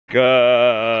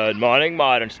Good morning,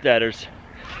 Modern Steaders.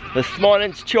 This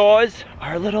morning's chores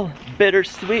are a little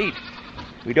bittersweet.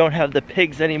 We don't have the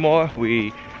pigs anymore.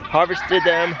 We harvested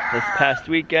them this past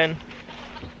weekend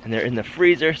and they're in the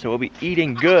freezer, so we'll be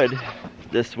eating good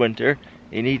this winter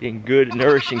and eating good,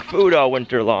 nourishing food all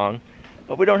winter long.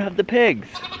 But we don't have the pigs.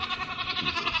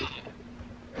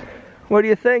 What do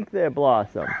you think there,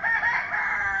 Blossom?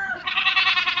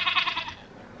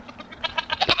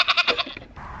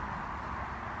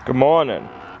 Good morning.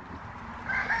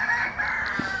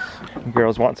 You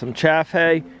girls want some chaff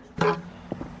hay?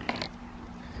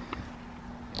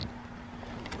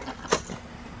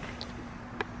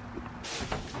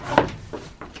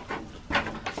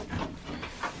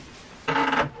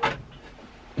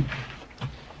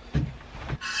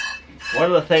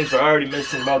 One of the things we're already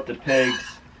missing about the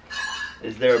pigs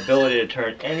is their ability to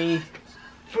turn any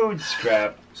food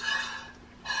scrap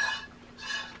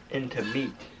into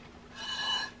meat.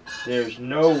 There's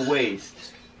no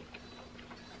waste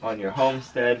on your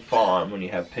homestead farm when you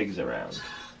have pigs around.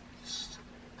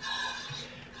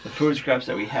 The food scraps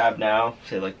that we have now,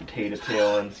 say like potato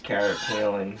peelings, carrot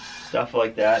peelings, stuff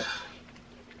like that,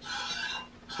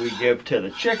 we give to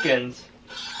the chickens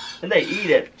and they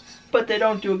eat it, but they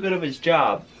don't do as good of his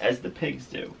job as the pigs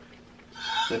do.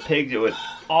 The pigs, it would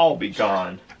all be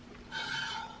gone.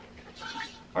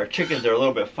 Our chickens are a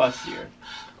little bit fussier.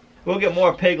 We'll get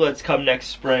more piglets come next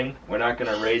spring. We're not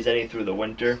going to raise any through the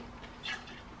winter.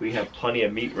 We have plenty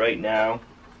of meat right now.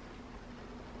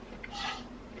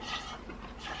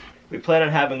 We plan on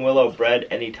having Willow bred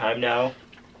anytime now.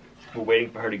 We're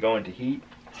waiting for her to go into heat.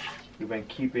 We've been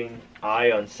keeping eye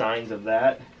on signs of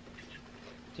that.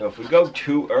 So if we go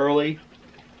too early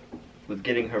with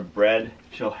getting her bred,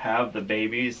 she'll have the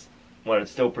babies when it's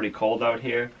still pretty cold out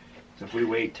here. So if we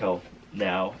wait till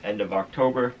now, end of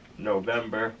October,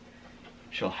 November,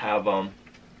 she'll have them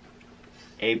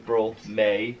April,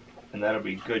 May, and that'll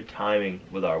be good timing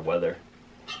with our weather.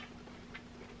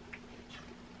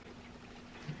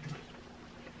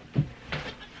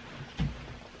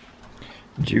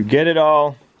 Did you get it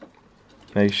all?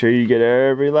 Make sure you get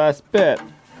every last bit.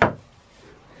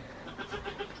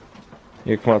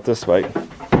 Here, come out this way.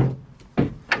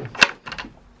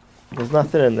 There's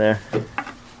nothing in there.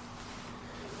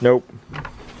 Nope.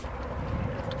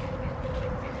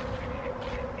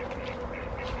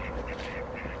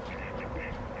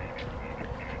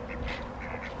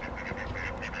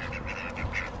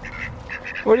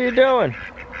 What are you doing?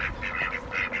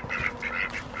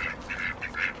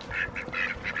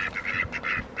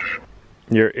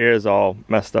 Your ear's all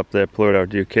messed up there, Pluto.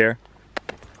 Do you care?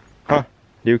 Huh?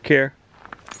 Do you care?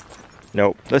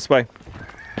 Nope. This way.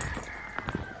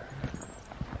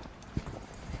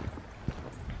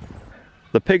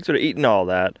 The pigs are eating all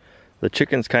that. The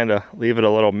chickens kind of leave it a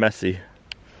little messy.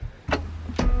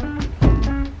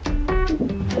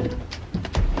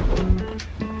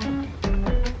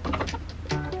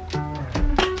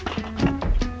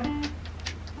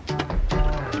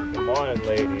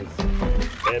 Ladies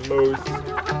and moose.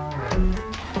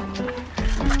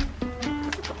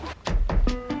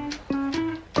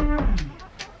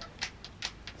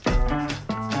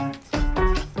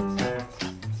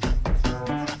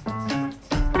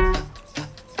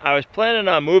 I was planning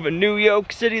on moving New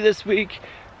York City this week,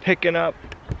 picking up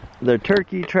the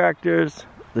turkey tractors,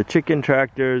 the chicken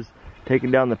tractors,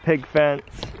 taking down the pig fence,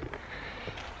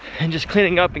 and just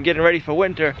cleaning up and getting ready for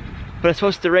winter. But it's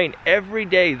supposed to rain every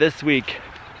day this week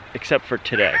except for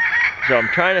today. So I'm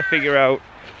trying to figure out,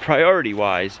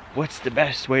 priority-wise, what's the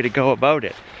best way to go about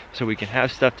it so we can have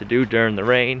stuff to do during the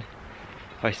rain.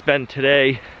 If I spend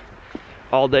today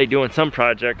all day doing some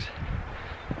projects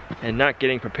and not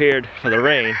getting prepared for the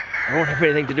rain, I won't have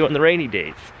anything to do on the rainy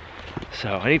days. So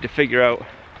I need to figure out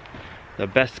the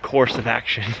best course of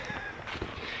action.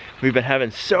 We've been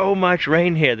having so much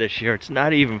rain here this year, it's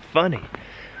not even funny.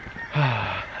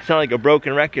 I sound like a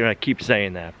broken record and I keep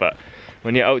saying that, but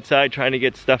when you're outside trying to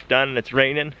get stuff done and it's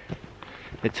raining,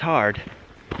 it's hard.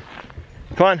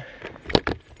 Come on.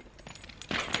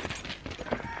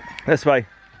 This way.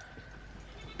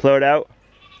 Blow it out.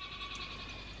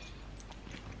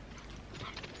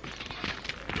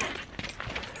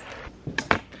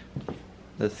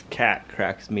 This cat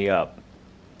cracks me up.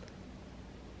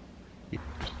 If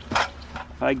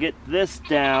I get this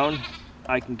down,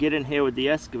 I can get in here with the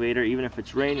excavator even if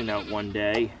it's raining out one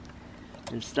day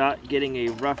and start getting a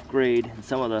rough grade and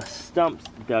some of the stumps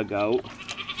dug out.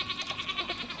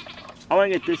 I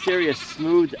want to get this area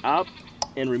smoothed up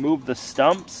and remove the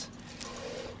stumps,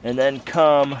 and then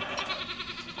come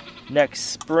next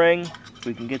spring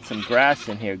we can get some grass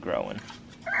in here growing.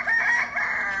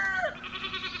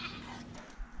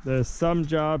 There's some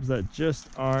jobs that just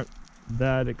aren't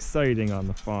that exciting on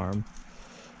the farm,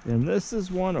 and this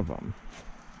is one of them.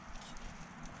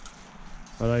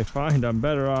 But I find I'm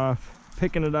better off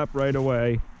picking it up right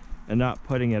away and not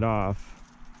putting it off.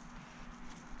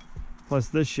 Plus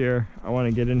this year, I want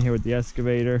to get in here with the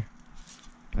excavator.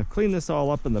 I've cleaned this all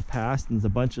up in the past, and there's a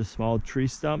bunch of small tree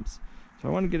stumps. So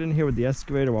I want to get in here with the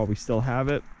excavator while we still have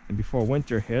it and before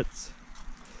winter hits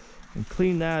and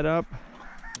clean that up.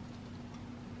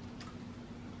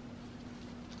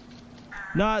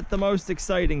 Not the most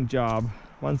exciting job.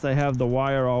 Once I have the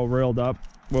wire all reeled up,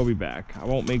 we'll be back. I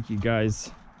won't make you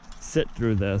guys sit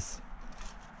through this.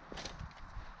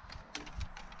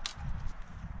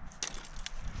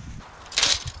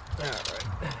 All right,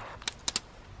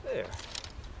 there,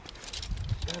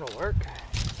 that'll work.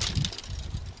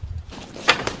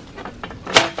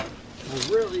 I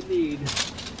really need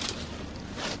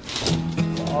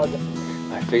log.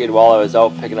 I figured while I was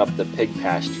out picking up the pig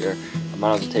pasture, I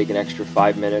might as well take an extra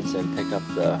 5 minutes and pick up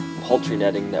the poultry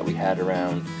netting that we had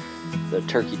around the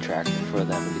turkey tractor for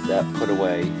them and get that put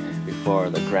away before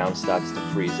the ground starts to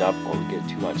freeze up or we get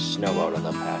too much snow out on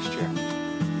the pasture.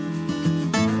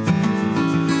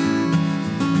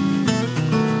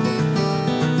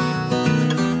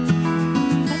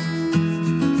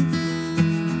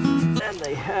 And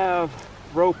they have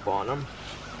rope on them,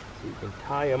 so you can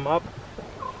tie them up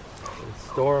and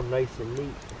store them nice and neat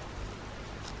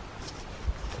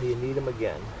until you need them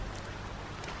again.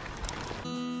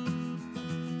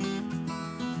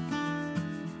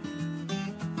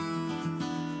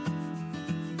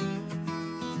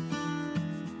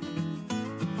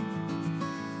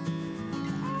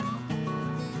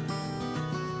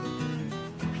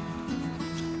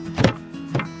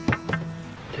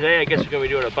 Today I guess we're going to be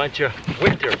doing a bunch of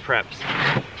winter preps.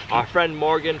 Our friend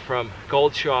Morgan from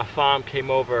Goldshaw Farm came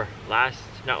over not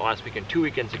last weekend, 2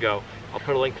 weekends ago. I'll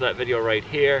put a link to that video right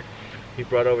here. He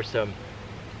brought over some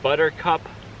buttercup.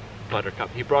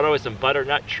 He brought over some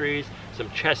butternut trees, some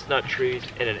chestnut trees,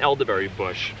 and an elderberry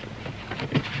bush.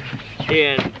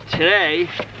 And today,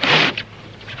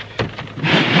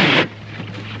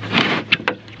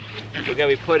 we're going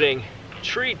to be putting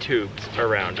tree tubes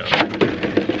around them.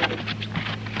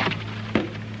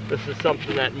 This is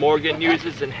something that Morgan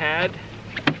uses and had.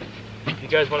 If you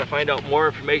guys want to find out more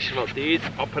information about these,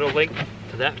 I'll put a link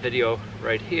to that video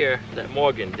right here that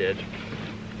Morgan did.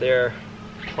 They're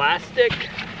plastic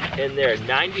and they're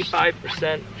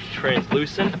 95%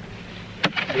 translucent,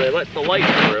 so they let the light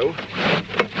through.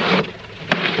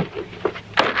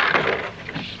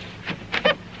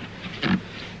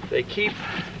 They keep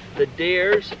the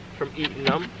deers from eating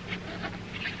them,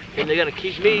 and they're gonna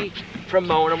keep me from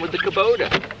mowing them with the Kubota.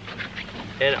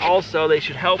 And also they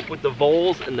should help with the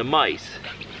voles and the mice.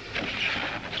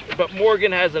 But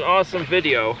Morgan has an awesome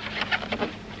video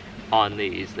on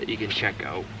these that you can check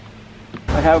out.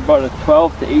 I have about a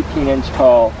 12 to 18 inch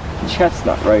tall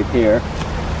chestnut right here.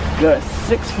 Got a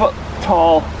 6 foot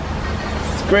tall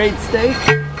grade stake.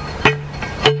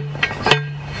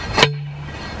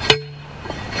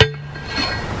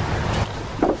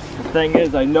 The thing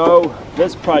is, I know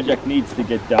this project needs to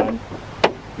get done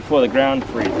before the ground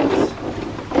freezes.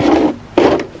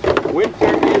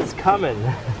 Winter is coming.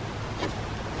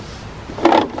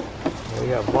 We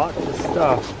have lots of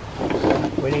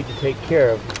stuff we need to take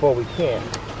care of before we can.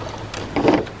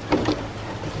 I'm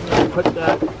going to put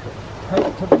that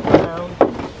tight to the ground.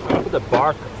 I'm going to put the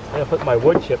bark, I'm going to put my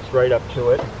wood chips right up to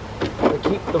it to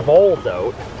keep the voles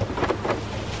out.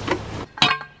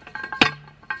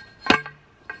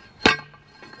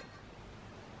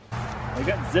 I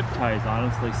got zip ties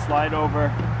on, so they slide over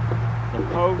the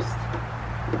post.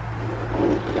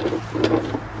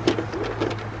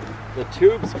 The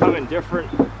tubes come in different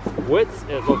widths,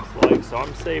 it looks like, so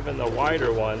I'm saving the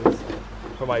wider ones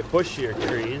for my bushier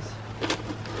trees.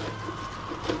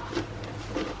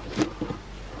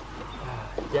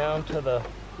 Down to the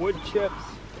wood chips,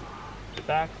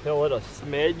 backfill it a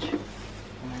smidge,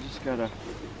 and I just gotta.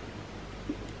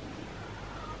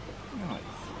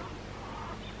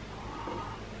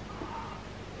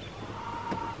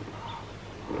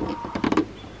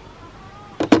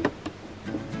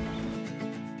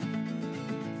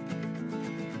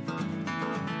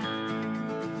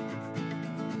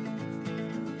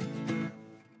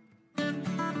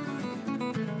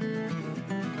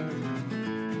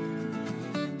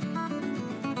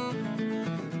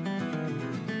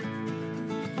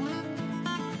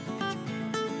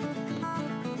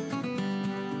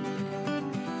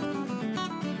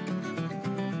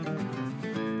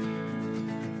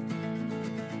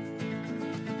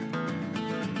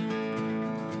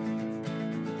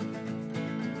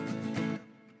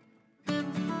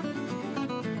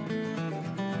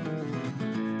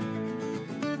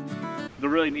 The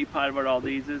really neat part about all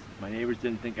these is my neighbors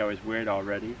didn't think I was weird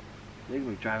already. They're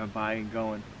gonna be driving by and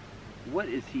going, what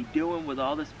is he doing with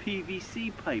all this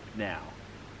PVC pipe now?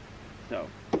 So,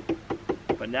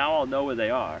 but now I'll know where they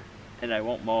are, and I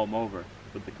won't mow them over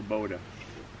with the Kubota.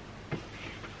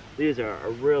 These are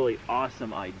a really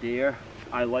awesome idea.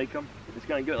 I like them. It's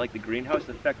gonna get like the greenhouse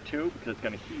effect too, because it's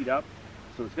gonna heat up.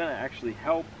 So it's gonna actually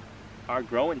help our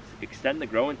extend the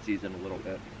growing season a little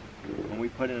bit. When we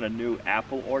put in a new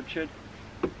apple orchard,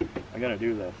 I'm gonna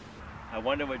do this. I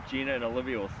wonder what Gina and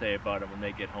Olivia will say about it when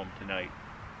they get home tonight.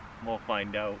 We'll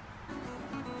find out.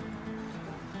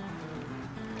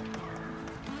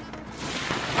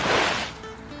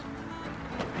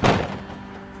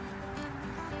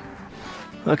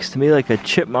 Looks to me like a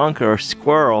chipmunk or a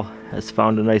squirrel has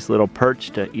found a nice little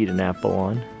perch to eat an apple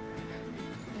on.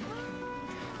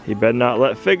 He better not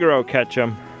let Figaro catch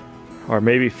him. Or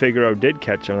maybe Figaro did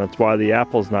catch him, that's why the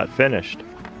apple's not finished.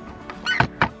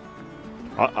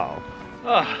 Uh-oh.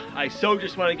 I so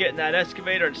just want to get in that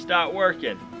excavator and start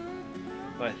working.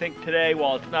 But I think today,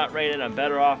 while it's not raining, I'm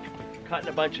better off cutting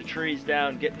a bunch of trees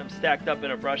down, getting them stacked up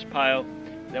in a brush pile.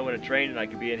 Then when it's raining, I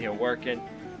could be in here working,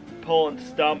 pulling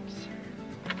stumps,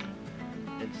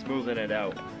 and smoothing it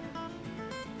out.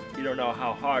 You don't know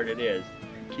how hard it is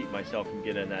to keep myself from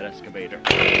getting in that excavator.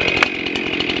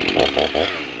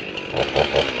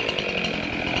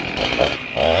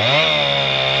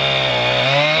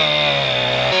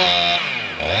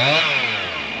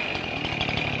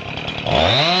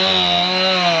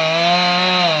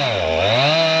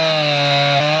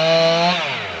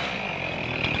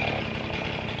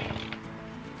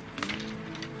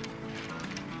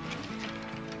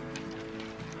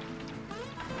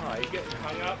 Oh, you getting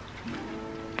hung up?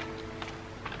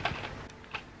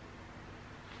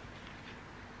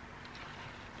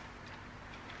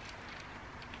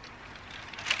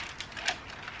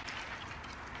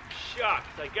 Shucks,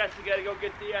 I guess you gotta go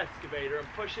get the excavator and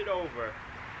push it over.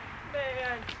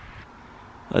 Man.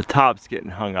 The top's getting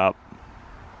hung up.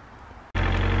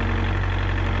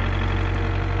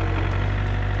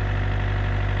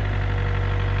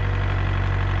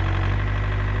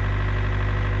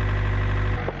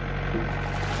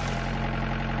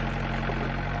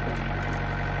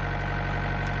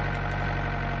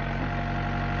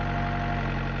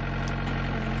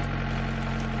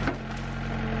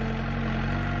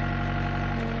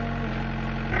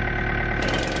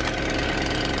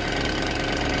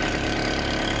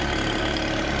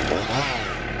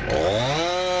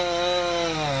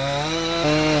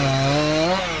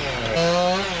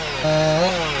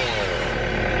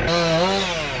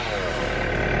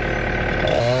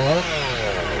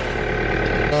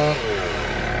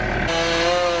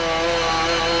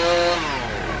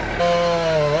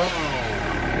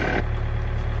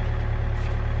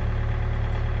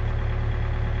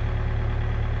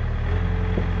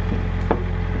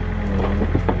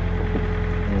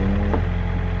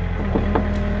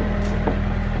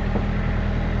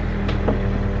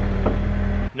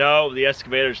 No, the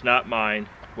excavator's not mine.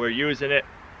 We're using it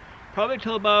probably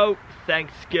till about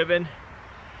Thanksgiving.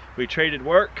 We traded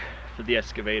work for the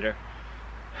excavator.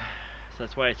 So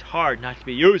that's why it's hard not to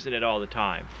be using it all the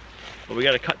time. But we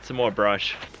gotta cut some more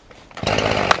brush.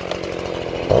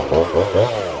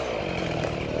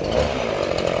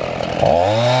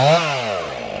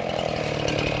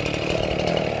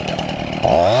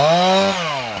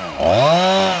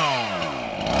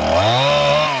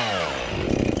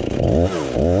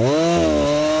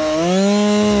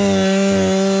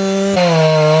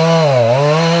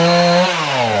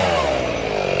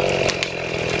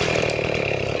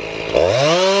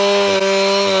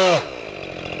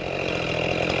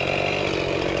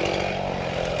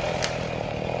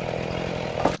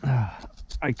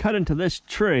 I cut into this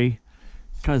tree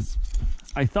because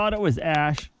I thought it was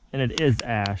ash, and it is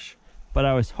ash, but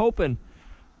I was hoping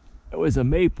it was a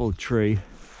maple tree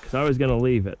because I was going to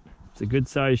leave it. It's a good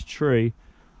sized tree.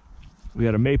 We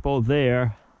got a maple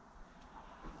there.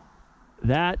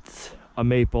 That's a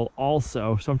maple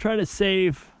also. So I'm trying to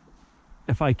save,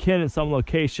 if I can in some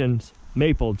locations,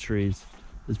 maple trees.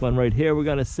 There's one right here we're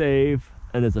going to save,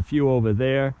 and there's a few over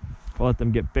there. We'll let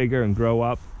them get bigger and grow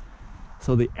up.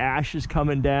 So the ash is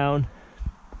coming down.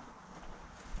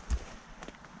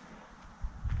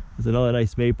 There's another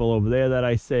nice maple over there that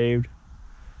I saved.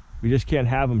 We just can't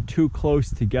have them too close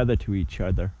together to each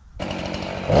other.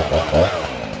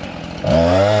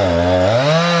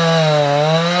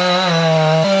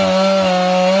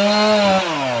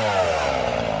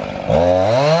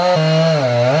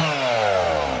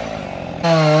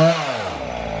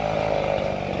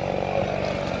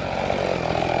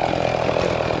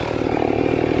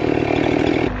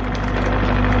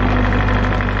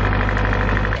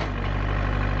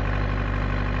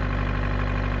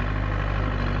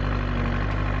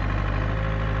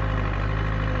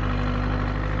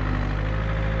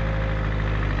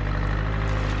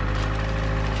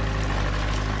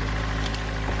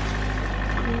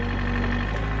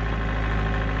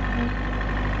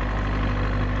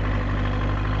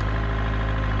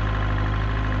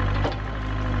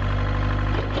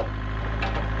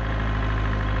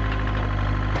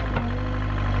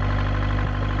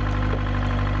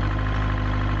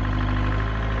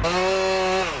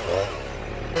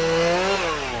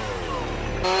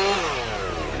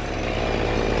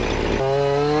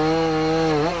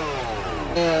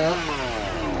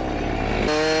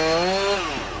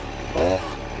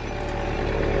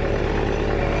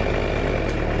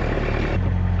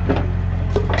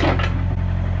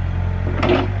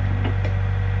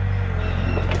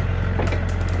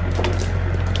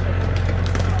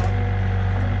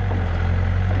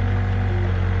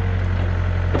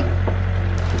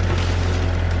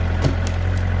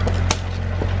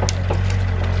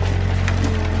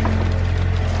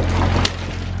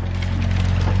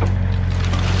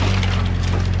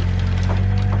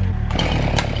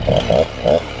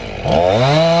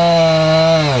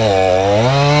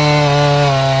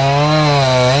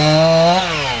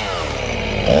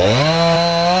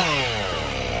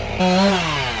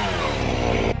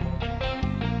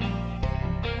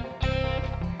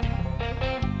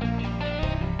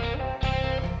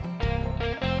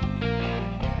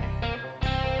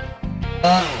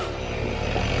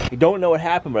 I don't know what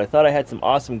happened, but I thought I had some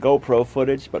awesome GoPro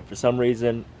footage, but for some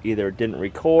reason either it didn't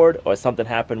record or something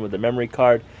happened with the memory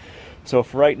card. So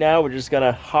for right now, we're just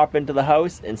gonna hop into the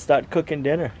house and start cooking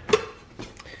dinner.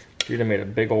 Gina made a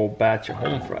big old batch of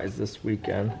home fries this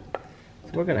weekend.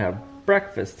 So we're gonna have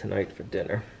breakfast tonight for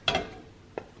dinner. Got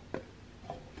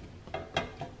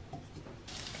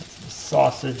some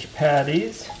sausage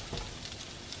patties.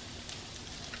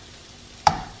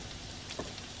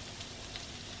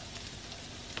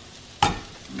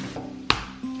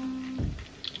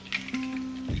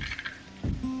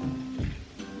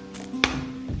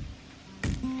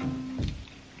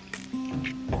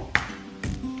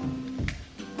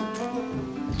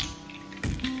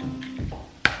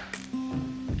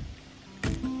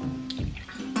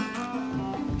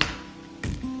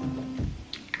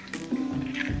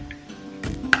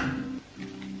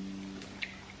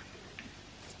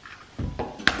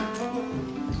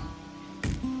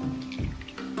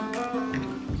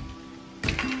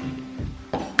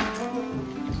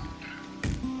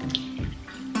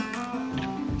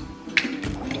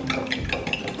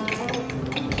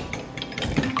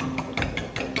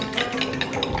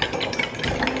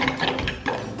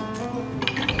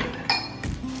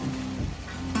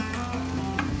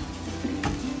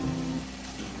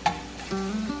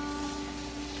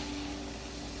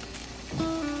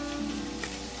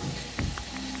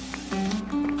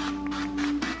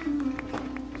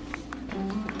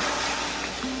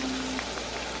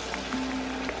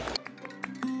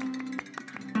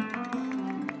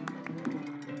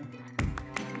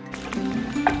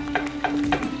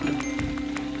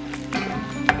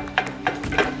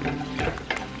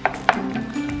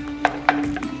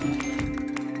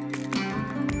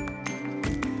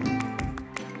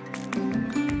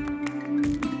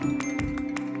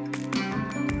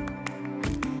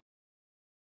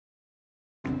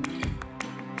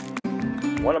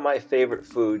 One of my favorite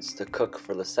foods to cook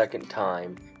for the second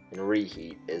time and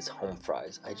reheat is home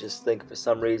fries. I just think for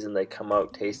some reason they come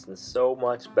out tasting so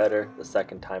much better the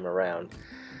second time around.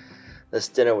 This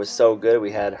dinner was so good.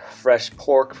 We had fresh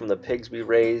pork from the pigs we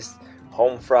raised,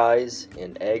 home fries,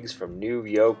 and eggs from New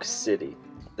York City.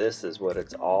 This is what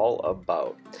it's all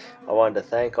about. I wanted to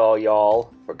thank all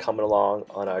y'all for coming along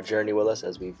on our journey with us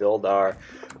as we build our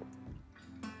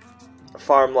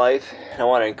farm life. And I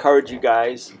want to encourage you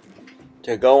guys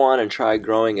to go on and try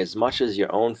growing as much as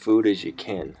your own food as you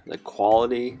can. The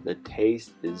quality, the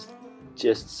taste is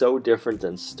just so different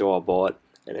than store-bought,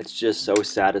 and it's just so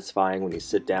satisfying when you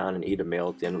sit down and eat a meal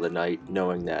at the end of the night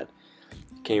knowing that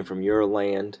it came from your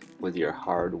land with your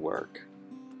hard work.